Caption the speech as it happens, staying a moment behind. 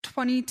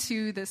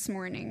22 this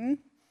morning.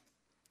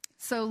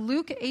 So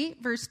Luke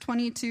 8, verse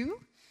 22,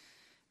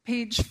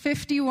 page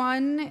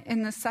 51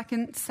 in the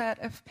second set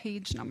of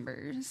page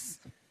numbers.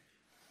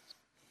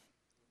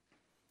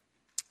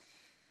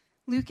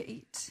 Luke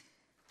 8.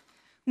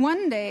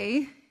 One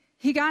day,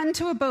 he got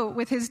into a boat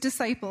with his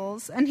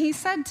disciples, and he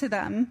said to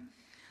them,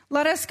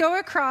 "Let us go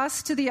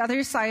across to the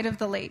other side of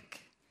the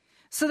lake."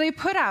 So they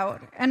put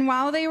out, and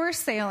while they were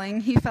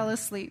sailing, he fell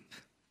asleep.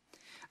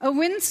 A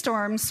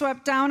windstorm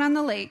swept down on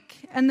the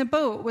lake, and the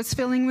boat was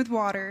filling with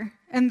water,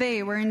 and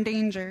they were in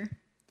danger.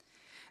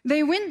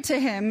 They went to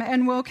him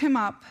and woke him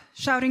up,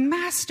 shouting,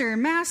 "Master,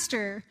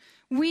 Master,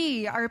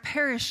 we are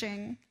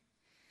perishing."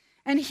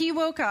 And he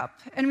woke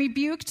up and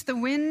rebuked the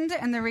wind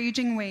and the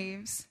raging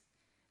waves.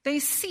 They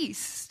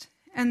ceased,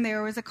 and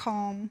there was a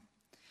calm.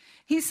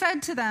 He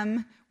said to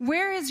them,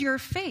 "Where is your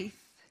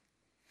faith?"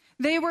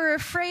 They were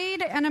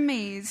afraid and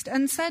amazed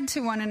and said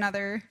to one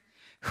another,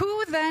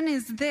 "Who then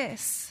is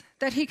this,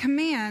 that he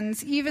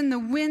commands even the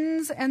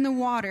winds and the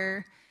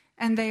water,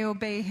 and they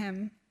obey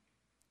him?"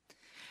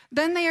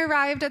 Then they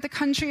arrived at the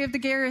country of the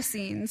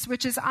Gerasenes,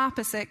 which is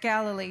opposite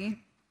Galilee.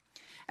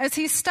 As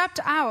he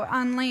stepped out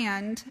on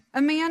land,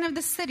 a man of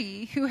the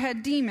city who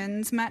had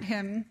demons met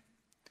him.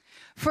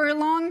 For a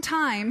long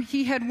time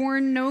he had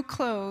worn no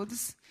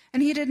clothes,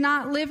 and he did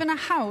not live in a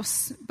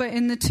house, but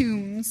in the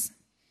tombs.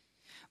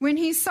 When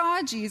he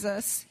saw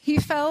Jesus, he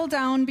fell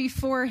down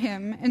before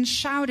him and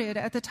shouted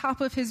at the top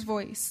of his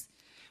voice,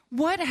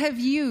 "What have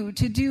you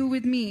to do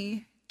with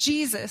me,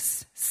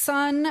 Jesus,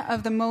 Son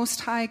of the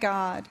Most High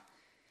God?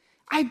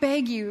 I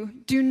beg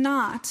you, do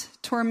not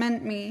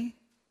torment me."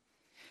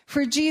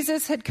 For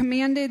Jesus had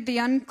commanded the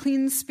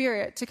unclean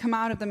spirit to come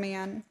out of the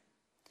man.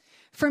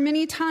 For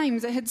many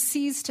times it had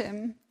seized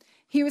him.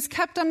 He was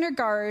kept under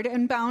guard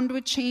and bound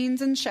with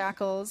chains and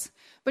shackles,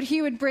 but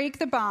he would break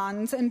the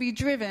bonds and be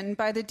driven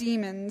by the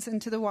demons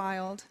into the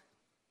wild.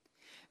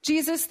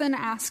 Jesus then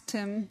asked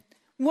him,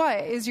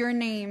 "What is your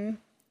name?"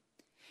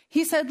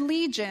 He said,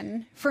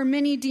 "Legion," for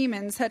many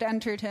demons had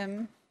entered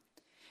him.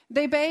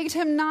 They begged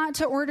him not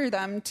to order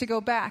them to go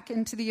back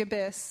into the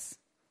abyss.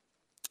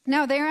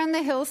 Now there on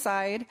the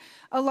hillside,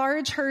 a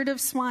large herd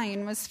of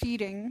swine was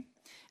feeding,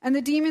 and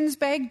the demons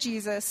begged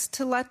Jesus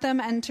to let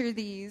them enter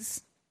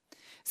these.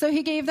 So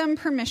he gave them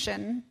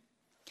permission.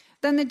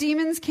 Then the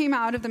demons came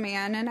out of the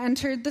man and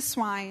entered the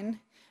swine,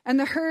 and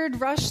the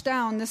herd rushed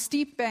down the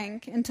steep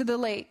bank into the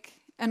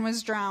lake and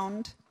was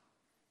drowned.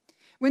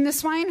 When the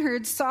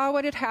swineherds saw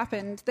what had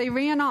happened, they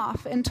ran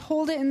off and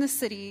told it in the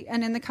city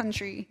and in the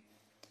country.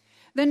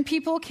 Then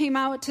people came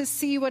out to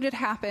see what had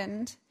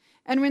happened,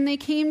 and when they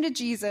came to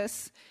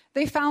Jesus,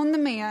 they found the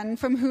man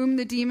from whom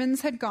the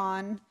demons had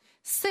gone,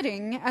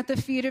 sitting at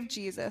the feet of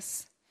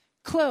Jesus,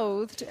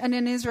 clothed and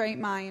in his right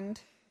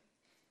mind.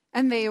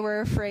 And they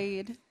were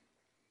afraid.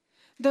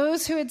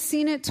 Those who had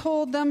seen it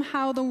told them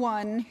how the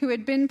one who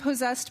had been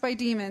possessed by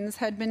demons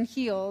had been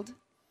healed.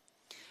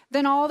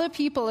 Then all the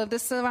people of the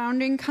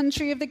surrounding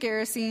country of the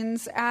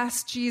Gerasenes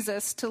asked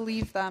Jesus to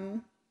leave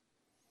them,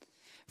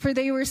 for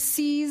they were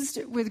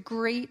seized with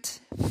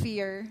great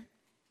fear.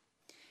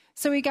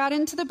 So he got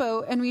into the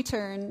boat and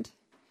returned.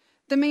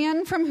 The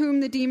man from whom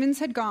the demons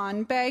had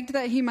gone begged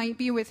that he might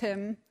be with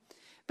him,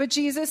 but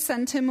Jesus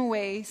sent him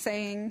away,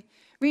 saying,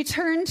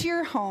 "Return to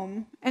your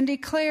home and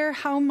declare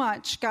how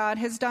much God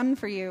has done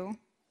for you."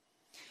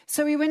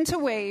 So he went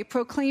away,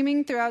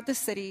 proclaiming throughout the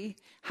city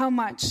how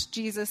much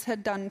Jesus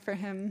had done for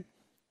him.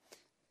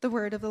 The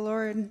word of the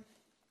Lord.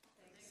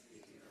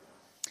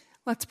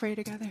 Let's pray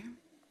together.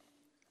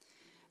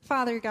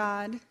 Father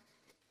God,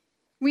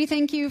 we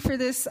thank you for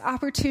this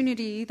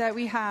opportunity that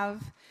we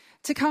have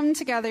to come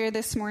together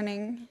this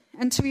morning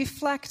and to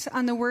reflect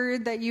on the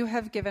word that you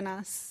have given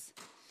us.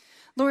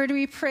 Lord,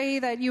 we pray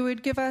that you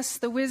would give us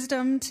the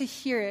wisdom to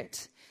hear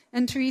it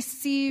and to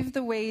receive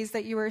the ways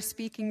that you are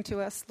speaking to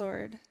us,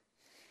 Lord.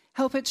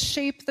 Help it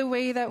shape the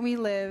way that we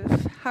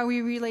live, how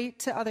we relate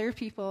to other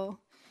people,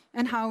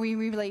 and how we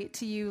relate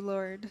to you,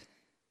 Lord.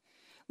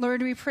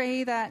 Lord, we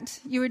pray that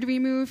you would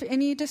remove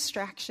any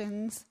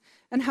distractions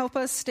and help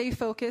us stay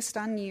focused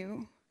on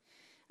you,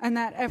 and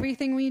that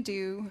everything we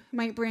do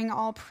might bring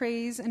all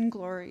praise and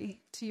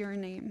glory to your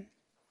name.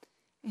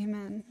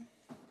 Amen.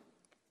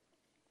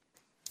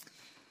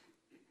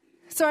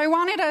 So I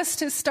wanted us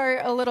to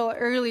start a little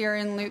earlier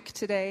in Luke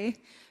today,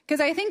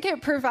 because I think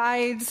it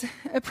provides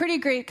a pretty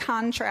great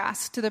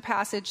contrast to the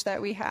passage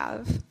that we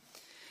have.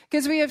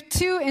 Because we have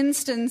two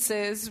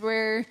instances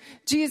where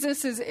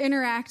Jesus is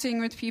interacting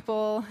with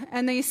people,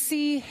 and they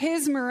see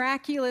his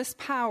miraculous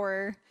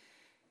power,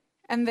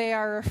 and they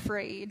are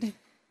afraid.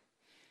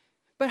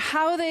 But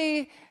how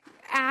they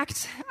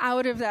act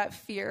out of that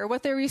fear,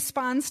 what their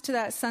response to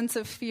that sense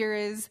of fear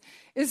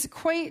is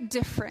quite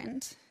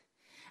different.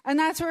 And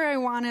that's where I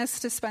want us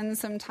to spend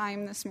some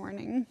time this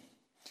morning.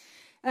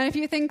 And if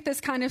you think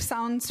this kind of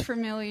sounds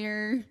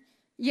familiar,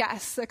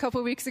 yes, a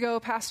couple weeks ago,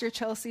 Pastor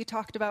Chelsea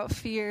talked about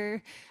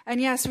fear.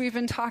 And yes, we've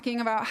been talking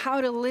about how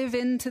to live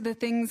into the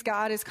things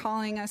God is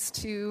calling us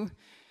to.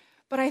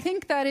 But I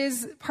think that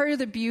is part of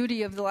the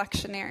beauty of the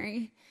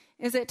lectionary,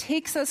 is it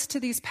takes us to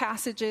these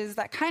passages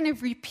that kind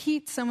of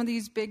repeat some of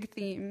these big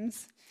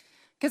themes.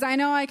 Because I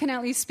know I can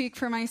at least speak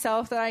for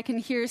myself that I can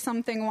hear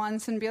something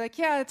once and be like,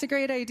 yeah, it's a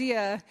great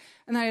idea.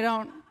 And then I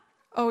don't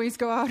always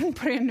go out and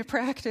put it into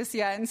practice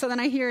yet. And so then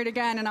I hear it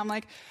again and I'm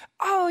like,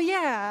 oh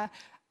yeah,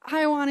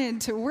 I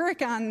wanted to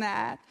work on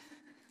that.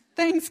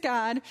 Thanks,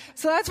 God.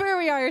 So that's where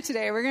we are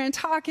today. We're going to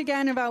talk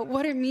again about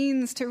what it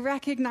means to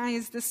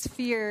recognize this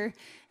fear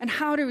and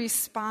how to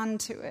respond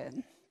to it.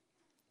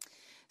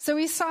 So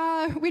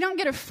we don't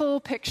get a full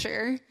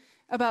picture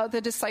about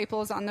the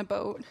disciples on the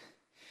boat.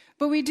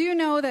 But we do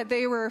know that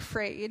they were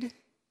afraid.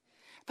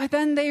 But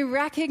then they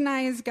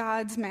recognized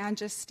God's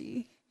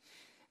majesty.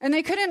 And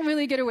they couldn't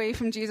really get away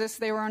from Jesus.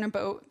 They were on a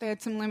boat. They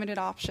had some limited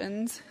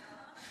options.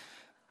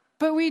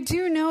 But we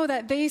do know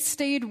that they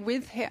stayed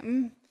with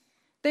him.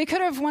 They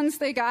could have, once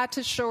they got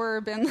to shore,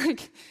 been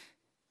like,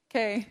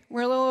 okay,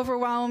 we're a little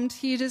overwhelmed.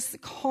 He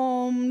just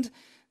calmed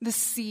the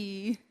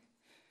sea.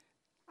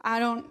 I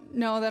don't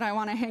know that I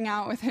want to hang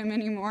out with him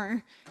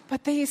anymore.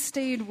 But they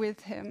stayed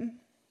with him.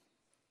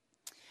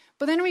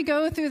 But then we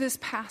go through this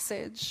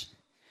passage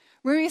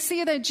where we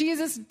see that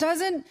Jesus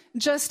doesn't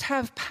just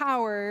have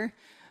power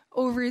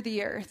over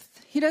the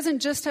earth. He doesn't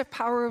just have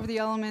power over the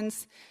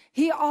elements.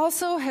 He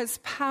also has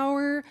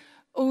power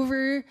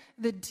over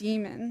the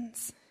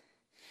demons.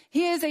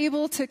 He is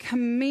able to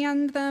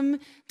command them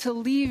to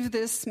leave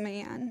this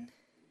man.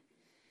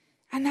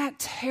 And that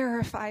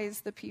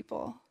terrifies the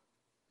people.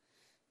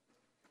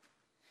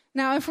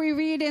 Now, if we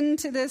read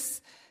into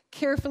this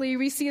carefully,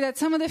 we see that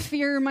some of the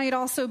fear might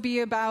also be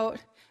about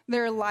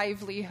their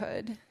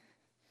livelihood.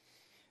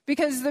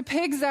 Because the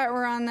pigs that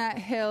were on that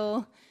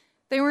hill,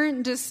 they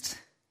weren't just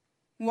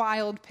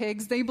wild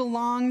pigs. They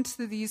belonged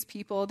to these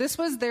people. This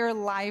was their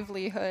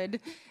livelihood,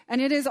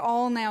 and it is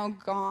all now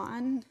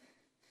gone.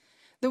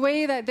 The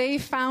way that they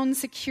found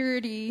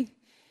security,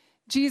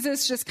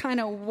 Jesus just kind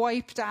of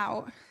wiped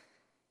out.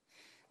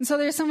 And so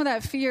there's some of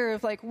that fear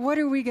of like, what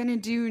are we going to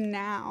do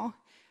now?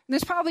 And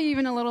there's probably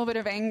even a little bit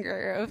of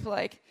anger of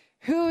like,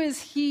 who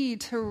is he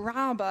to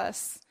rob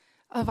us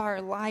of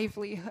our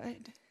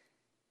livelihood?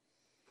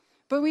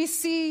 But we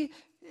see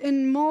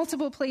in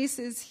multiple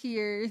places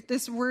here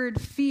this word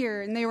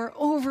fear, and they were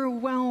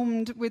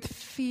overwhelmed with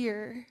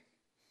fear.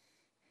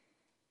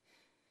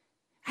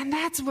 And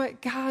that's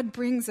what God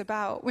brings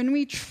about. When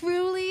we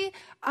truly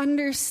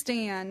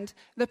understand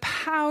the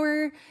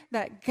power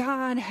that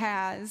God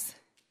has,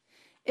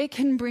 it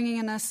can bring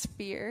in us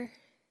fear.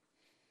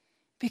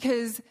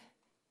 Because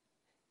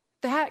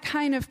that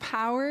kind of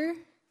power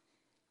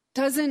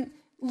doesn't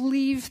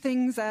leave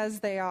things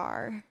as they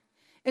are.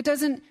 It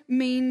doesn't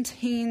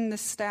maintain the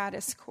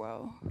status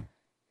quo.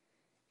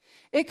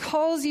 It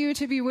calls you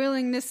to be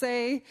willing to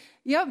say,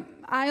 yep,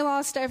 I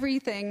lost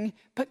everything,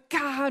 but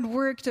God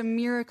worked a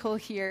miracle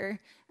here,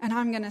 and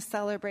I'm going to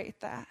celebrate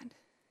that.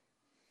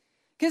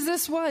 Because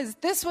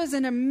this was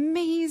an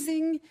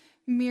amazing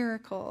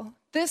miracle.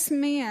 This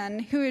man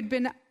who had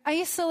been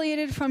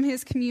isolated from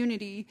his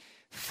community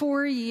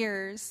for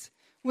years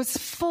was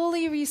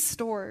fully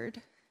restored.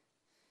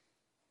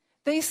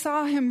 They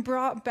saw him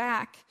brought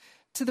back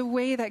to the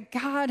way that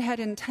God had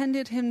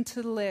intended him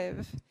to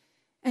live,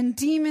 and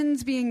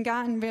demons being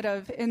gotten rid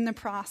of in the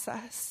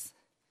process.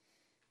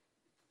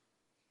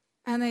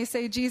 And they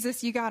say,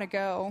 Jesus, you got to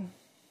go.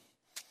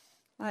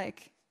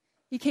 Like,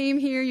 you came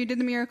here, you did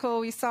the miracle,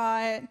 we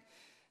saw it.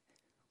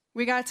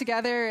 We got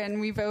together and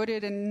we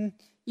voted, and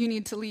you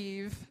need to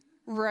leave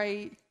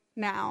right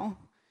now.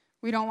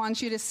 We don't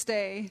want you to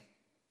stay.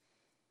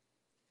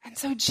 And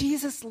so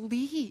Jesus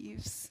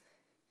leaves.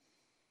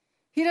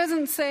 He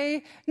doesn't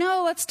say,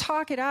 no, let's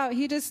talk it out.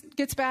 He just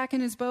gets back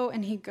in his boat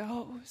and he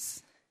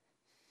goes.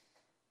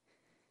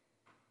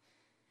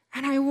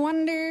 And I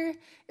wonder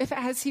if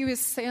as he was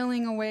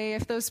sailing away,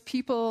 if those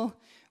people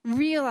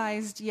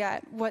realized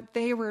yet what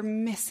they were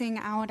missing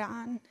out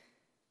on.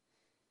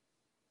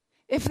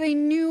 If they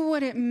knew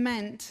what it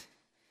meant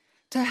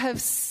to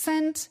have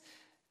sent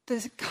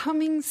the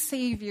coming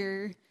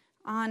Savior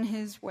on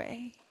his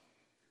way.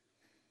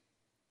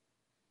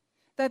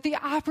 That the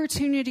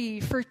opportunity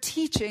for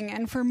teaching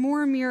and for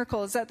more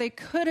miracles that they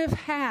could have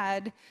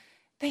had,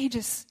 they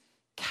just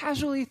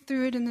casually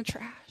threw it in the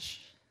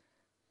trash.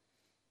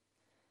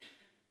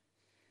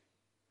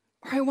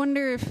 Or I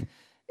wonder if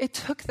it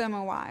took them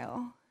a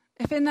while.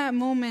 If in that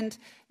moment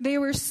they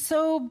were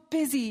so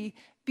busy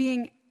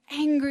being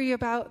angry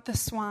about the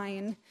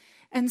swine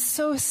and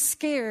so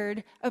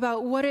scared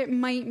about what it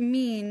might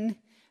mean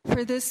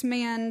for this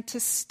man to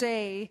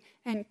stay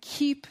and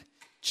keep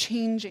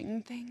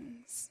changing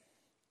things.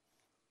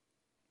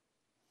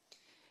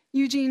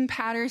 Eugene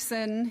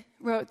Patterson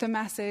wrote the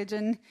message,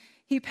 and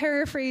he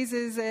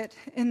paraphrases it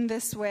in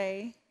this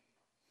way.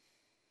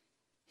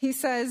 He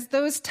says,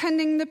 those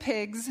tending the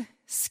pigs,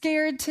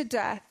 scared to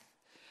death,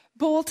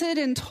 bolted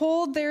and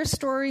told their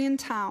story in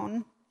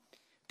town.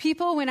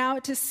 People went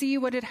out to see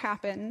what had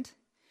happened.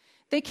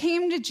 They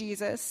came to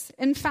Jesus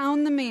and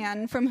found the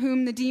man from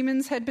whom the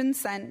demons had been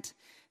sent,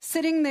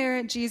 sitting there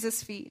at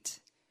Jesus' feet,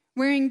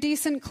 wearing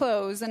decent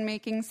clothes and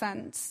making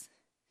sense.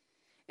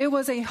 It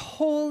was a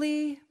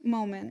holy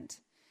moment.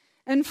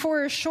 And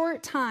for a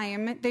short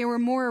time, they were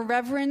more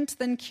reverent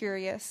than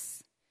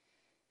curious.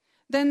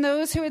 Then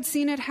those who had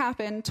seen it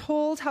happen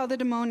told how the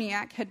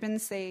demoniac had been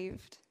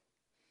saved.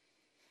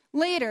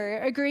 Later,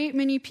 a great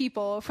many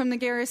people from the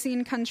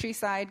Gerasene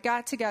countryside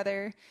got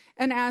together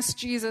and asked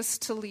Jesus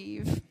to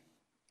leave.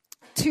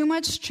 Too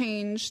much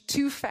change,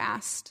 too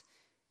fast,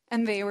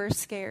 and they were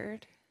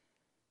scared.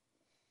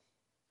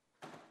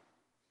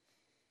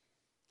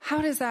 How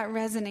does that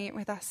resonate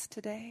with us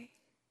today?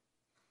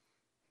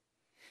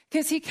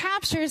 Because he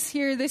captures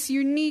here this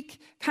unique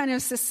kind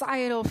of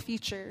societal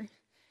feature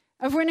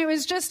of when it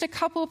was just a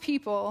couple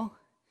people,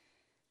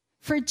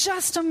 for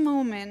just a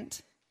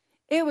moment,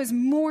 it was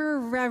more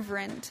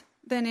reverent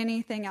than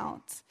anything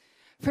else.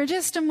 For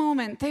just a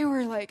moment, they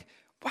were like,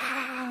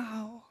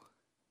 wow,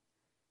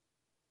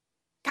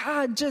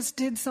 God just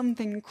did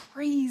something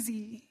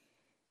crazy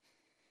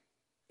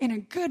in a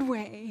good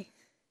way.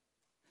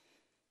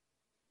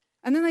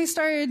 And then they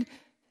started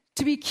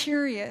to be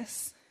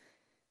curious.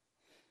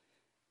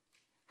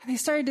 And they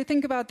started to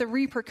think about the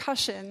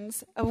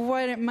repercussions of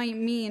what it might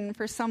mean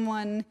for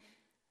someone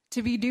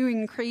to be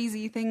doing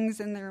crazy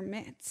things in their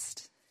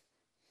midst.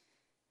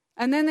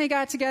 And then they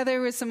got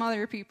together with some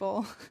other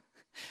people.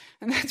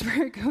 And that's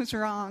where it goes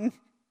wrong.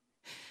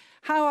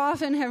 How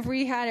often have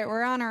we had it?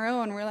 We're on our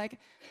own. We're like,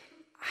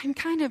 I'm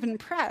kind of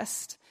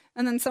impressed.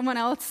 And then someone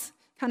else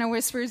kind of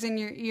whispers in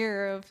your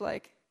ear of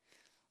like,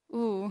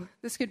 ooh,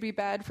 this could be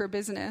bad for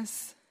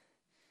business.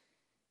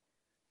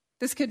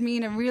 This could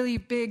mean a really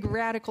big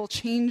radical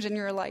change in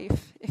your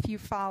life if you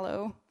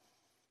follow.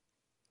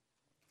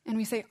 And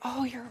we say,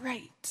 oh, you're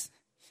right.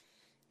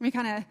 We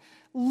kind of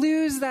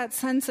lose that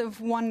sense of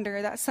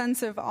wonder, that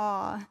sense of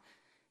awe,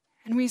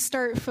 and we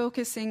start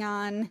focusing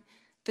on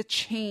the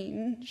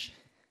change.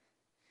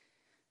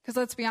 Because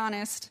let's be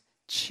honest,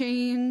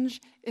 change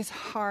is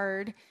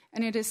hard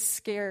and it is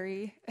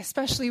scary,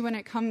 especially when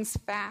it comes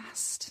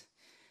fast.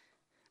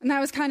 And that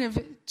was kind of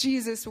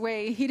Jesus'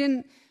 way. He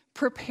didn't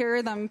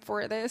prepare them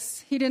for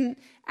this. He didn't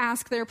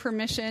ask their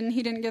permission.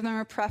 He didn't give them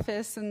a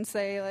preface and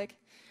say, like,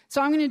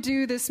 so I'm going to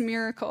do this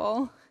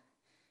miracle.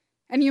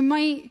 And you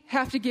might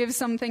have to give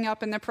something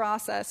up in the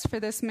process for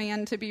this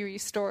man to be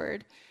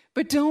restored.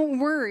 But don't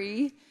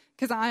worry,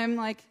 because I'm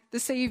like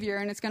the Savior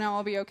and it's going to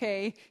all be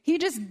okay. He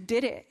just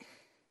did it.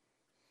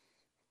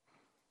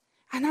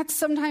 And that's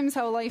sometimes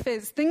how life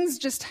is. Things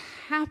just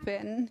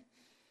happen.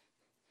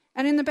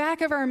 And in the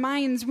back of our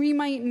minds, we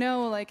might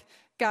know, like,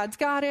 God's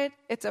got it.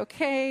 It's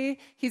okay.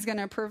 He's going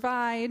to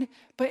provide.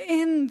 But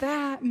in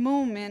that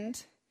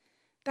moment,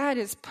 that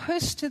is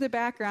pushed to the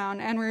background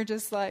and we're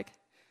just like,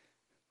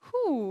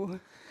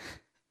 whew,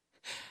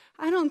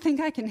 I don't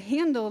think I can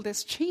handle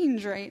this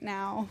change right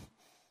now.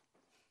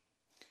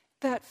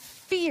 That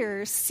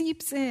fear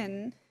seeps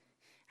in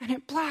and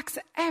it blocks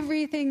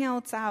everything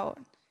else out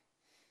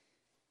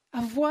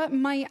of what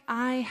might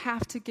I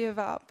have to give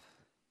up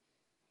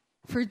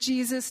for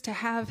Jesus to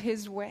have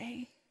his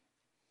way.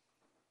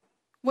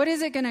 What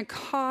is it going to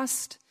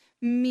cost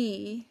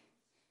me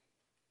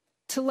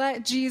to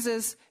let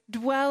Jesus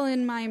dwell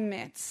in my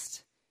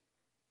midst?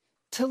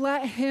 To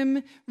let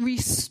him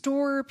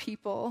restore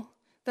people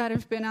that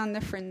have been on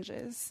the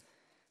fringes.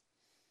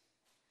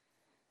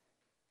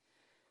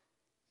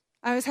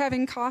 I was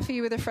having coffee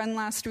with a friend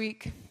last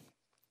week,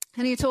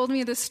 and he told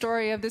me the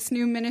story of this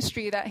new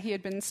ministry that he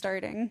had been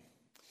starting.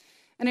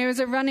 And it was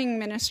a running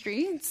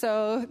ministry,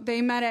 so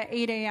they met at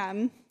 8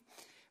 a.m.,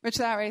 which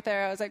that right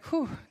there, I was like,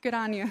 whew, good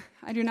on you.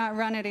 I do not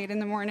run at 8 in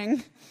the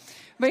morning.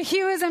 But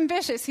he was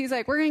ambitious. He's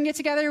like, we're going to get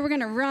together, we're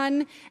going to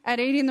run at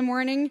 8 in the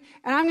morning,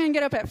 and I'm going to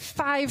get up at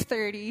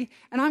 5:30,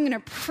 and I'm going to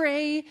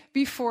pray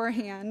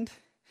beforehand.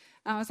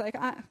 And I was like,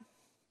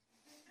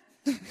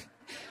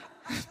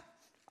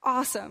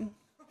 awesome.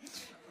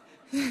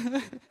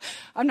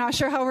 I'm not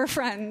sure how we're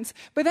friends.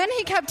 But then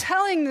he kept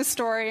telling the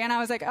story, and I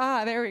was like,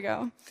 there we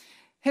go.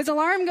 His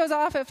alarm goes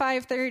off at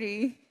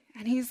 5:30,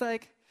 and he's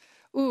like,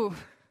 ooh,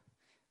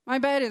 my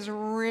bed is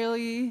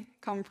really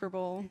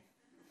comfortable.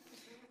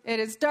 It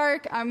is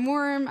dark, I'm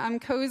warm, I'm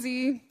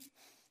cozy.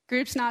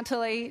 Group's not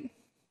till 8.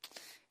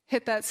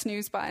 Hit that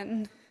snooze button.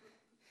 And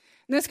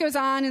this goes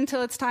on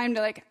until it's time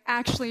to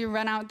actually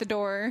run out the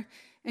door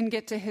and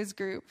get to his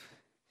group.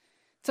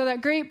 So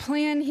that great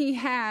plan he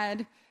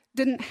had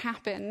didn't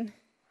happen. And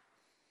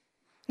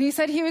he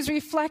said he was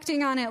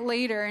reflecting on it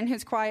later in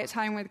his quiet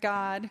time with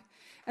God,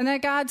 and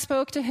that God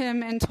spoke to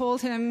him and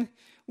told him,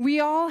 we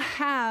all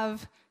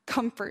have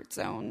comfort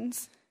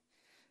zones.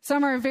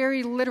 Some are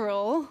very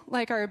literal,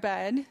 like our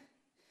bed,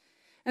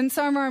 and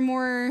some are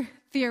more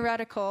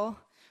theoretical,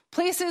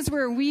 places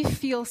where we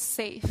feel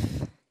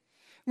safe,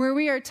 where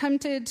we are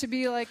tempted to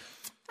be like,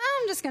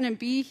 I'm just going to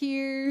be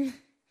here.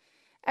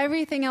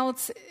 Everything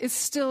else is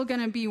still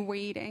going to be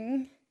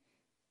waiting.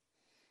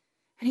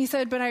 And he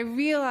said, but I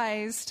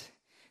realized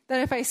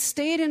that if I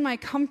stayed in my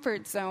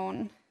comfort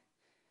zone,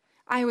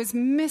 I was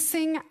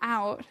missing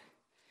out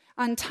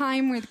on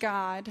time with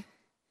God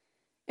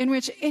in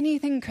which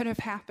anything could have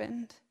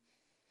happened.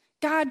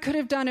 God could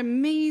have done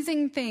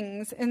amazing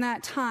things in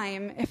that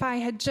time if I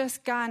had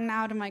just gotten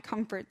out of my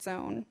comfort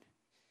zone.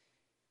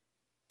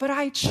 But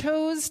I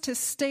chose to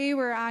stay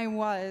where I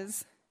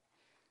was,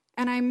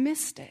 and I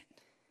missed it.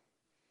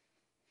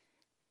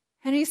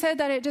 And he said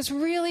that it just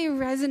really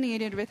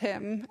resonated with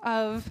him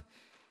of,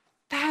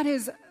 that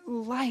is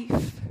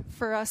life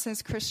for us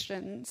as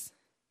Christians.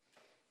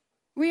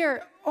 We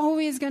are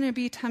always going to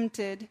be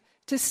tempted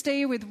to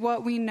stay with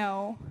what we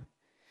know,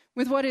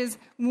 with what is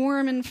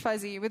warm and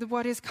fuzzy, with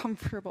what is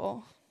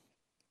comfortable.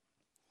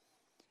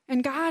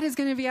 And God is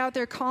going to be out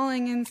there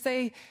calling and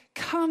say,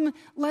 come,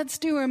 let's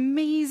do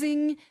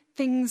amazing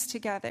things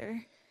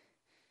together.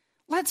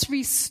 Let's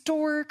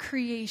restore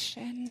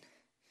creation.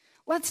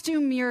 Let's do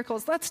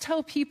miracles. Let's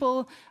tell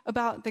people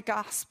about the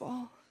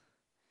gospel.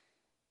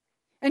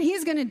 And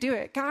he's going to do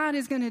it. God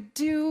is going to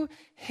do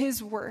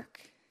his work.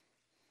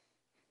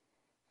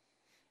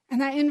 And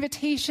that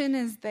invitation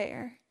is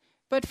there.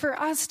 But for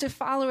us to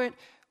follow it,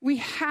 we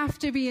have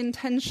to be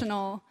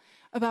intentional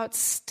about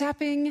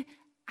stepping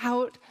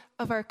out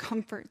of our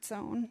comfort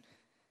zone.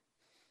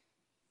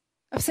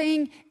 Of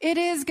saying, it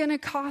is going to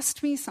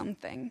cost me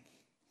something.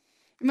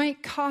 It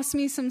might cost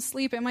me some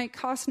sleep. It might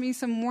cost me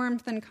some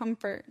warmth and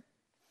comfort.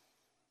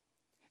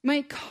 It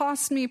might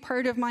cost me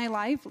part of my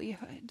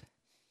livelihood.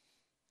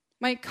 It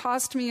might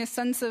cost me a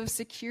sense of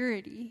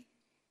security.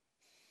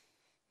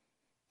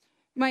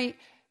 It might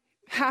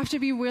have to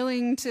be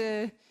willing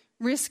to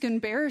risk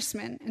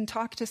embarrassment and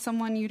talk to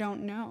someone you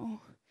don't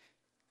know.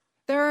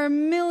 There are a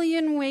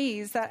million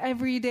ways that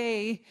every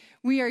day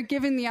we are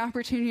given the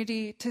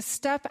opportunity to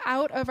step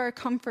out of our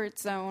comfort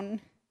zone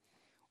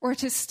or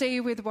to stay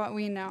with what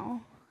we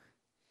know.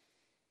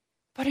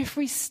 But if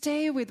we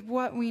stay with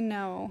what we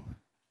know,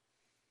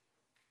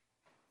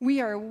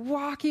 we are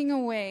walking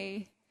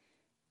away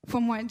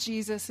from what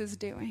Jesus is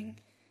doing.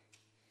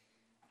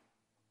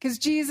 Because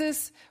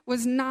Jesus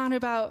was not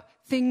about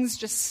things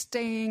just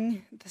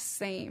staying the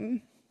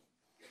same.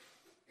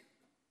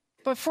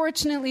 But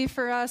fortunately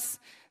for us,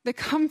 the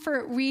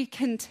comfort we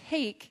can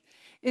take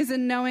is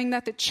in knowing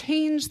that the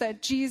change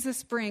that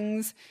Jesus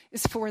brings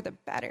is for the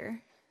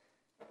better.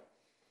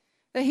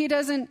 That he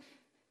doesn't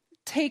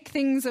take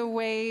things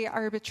away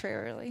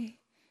arbitrarily.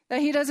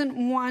 That he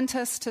doesn't want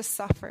us to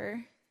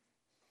suffer.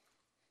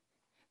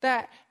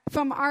 That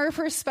from our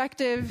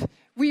perspective,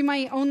 we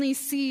might only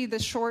see the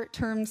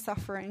short-term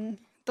suffering,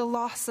 the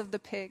loss of the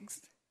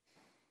pigs.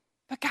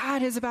 But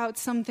God is about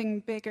something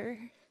bigger.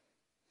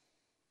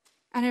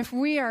 And if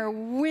we are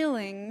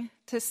willing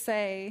to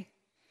say,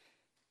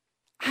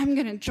 I'm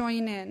going to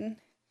join in,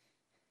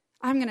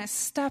 I'm going to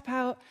step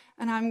out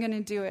and I'm going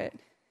to do it,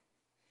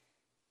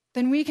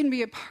 then we can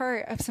be a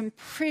part of some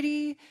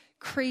pretty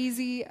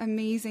crazy,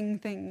 amazing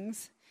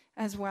things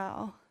as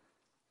well.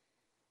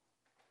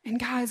 And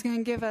God is going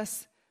to give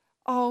us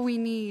all we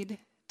need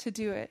to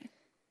do it.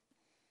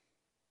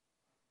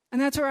 And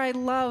that's where I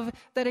love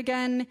that,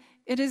 again,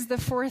 it is the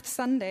fourth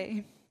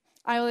Sunday.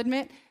 I'll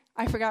admit,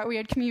 I forgot we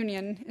had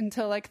communion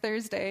until like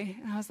Thursday.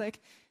 And I was like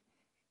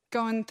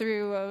going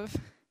through of,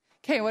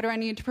 okay, what do I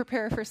need to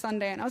prepare for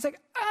Sunday? And I was like,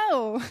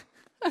 oh,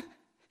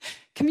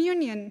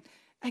 communion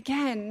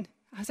again.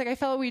 I was like, I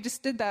felt we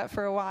just did that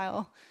for a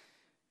while.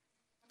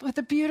 But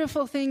the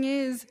beautiful thing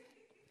is,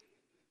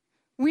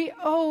 we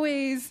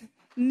always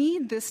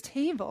need this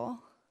table.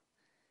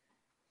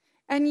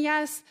 And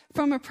yes,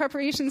 from a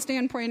preparation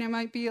standpoint, it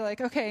might be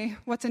like, okay,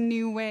 what's a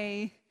new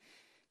way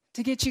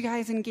to get you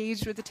guys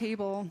engaged with the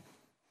table?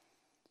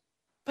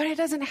 But it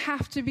doesn't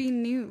have to be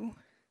new,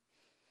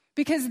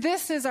 because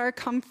this is our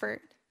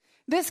comfort.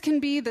 This can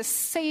be the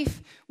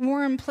safe,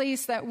 warm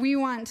place that we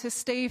want to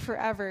stay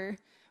forever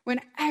when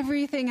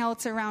everything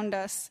else around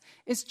us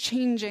is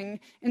changing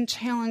and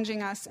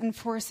challenging us and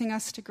forcing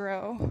us to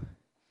grow.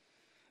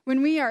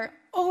 When we are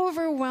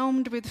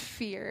overwhelmed with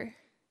fear,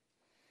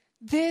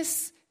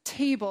 this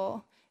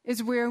table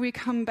is where we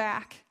come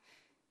back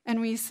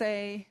and we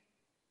say,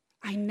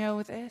 I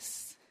know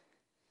this.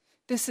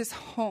 This is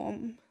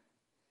home.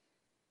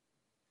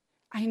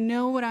 I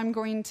know what I'm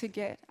going to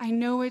get. I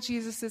know what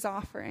Jesus is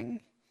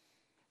offering.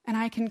 And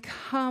I can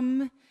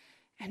come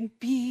and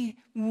be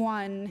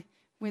one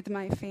with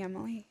my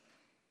family.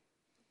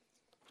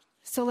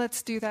 So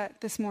let's do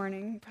that this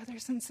morning,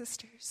 brothers and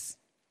sisters.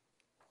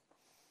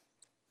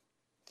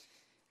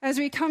 As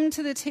we come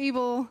to the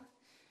table,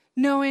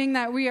 knowing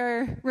that we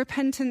are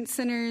repentant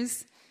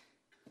sinners,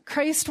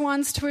 Christ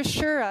wants to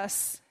assure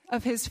us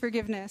of his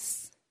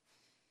forgiveness.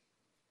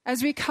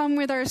 As we come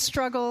with our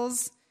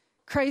struggles,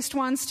 Christ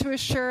wants to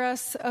assure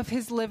us of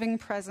his living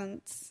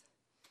presence.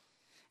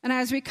 And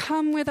as we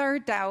come with our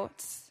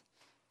doubts,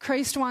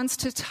 Christ wants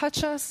to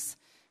touch us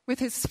with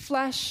his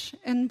flesh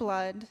and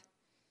blood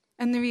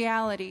and the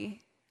reality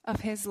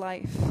of his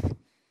life.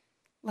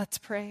 Let's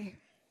pray.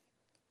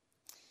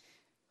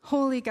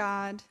 Holy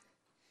God,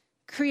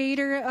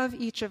 creator of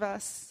each of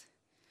us,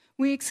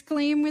 we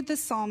exclaim with the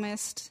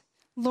psalmist,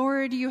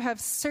 Lord, you have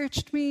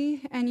searched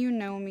me and you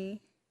know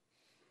me.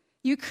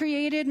 You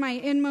created my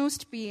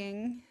inmost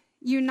being.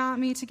 You knot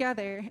me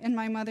together in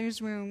my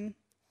mother's womb.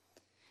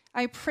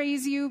 I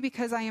praise you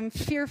because I am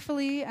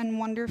fearfully and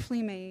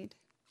wonderfully made.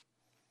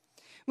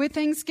 With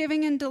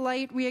thanksgiving and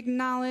delight, we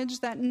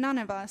acknowledge that none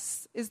of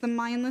us is the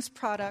mindless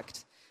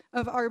product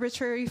of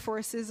arbitrary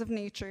forces of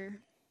nature.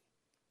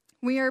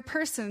 We are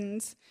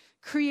persons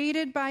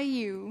created by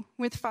you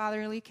with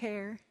fatherly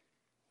care.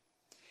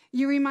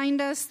 You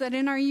remind us that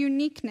in our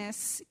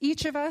uniqueness,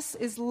 each of us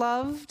is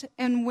loved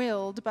and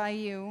willed by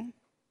you,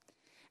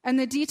 and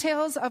the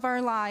details of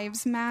our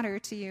lives matter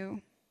to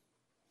you.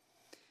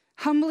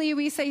 Humbly,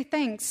 we say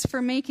thanks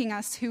for making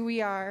us who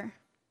we are.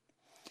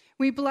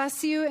 We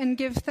bless you and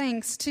give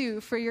thanks,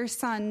 too, for your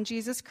Son,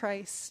 Jesus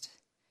Christ,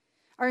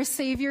 our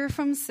Savior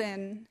from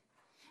sin,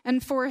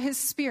 and for his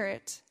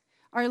Spirit,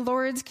 our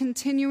Lord's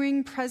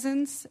continuing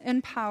presence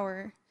and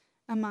power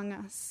among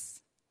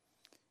us.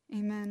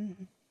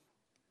 Amen.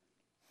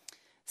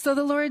 So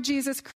the Lord Jesus Christ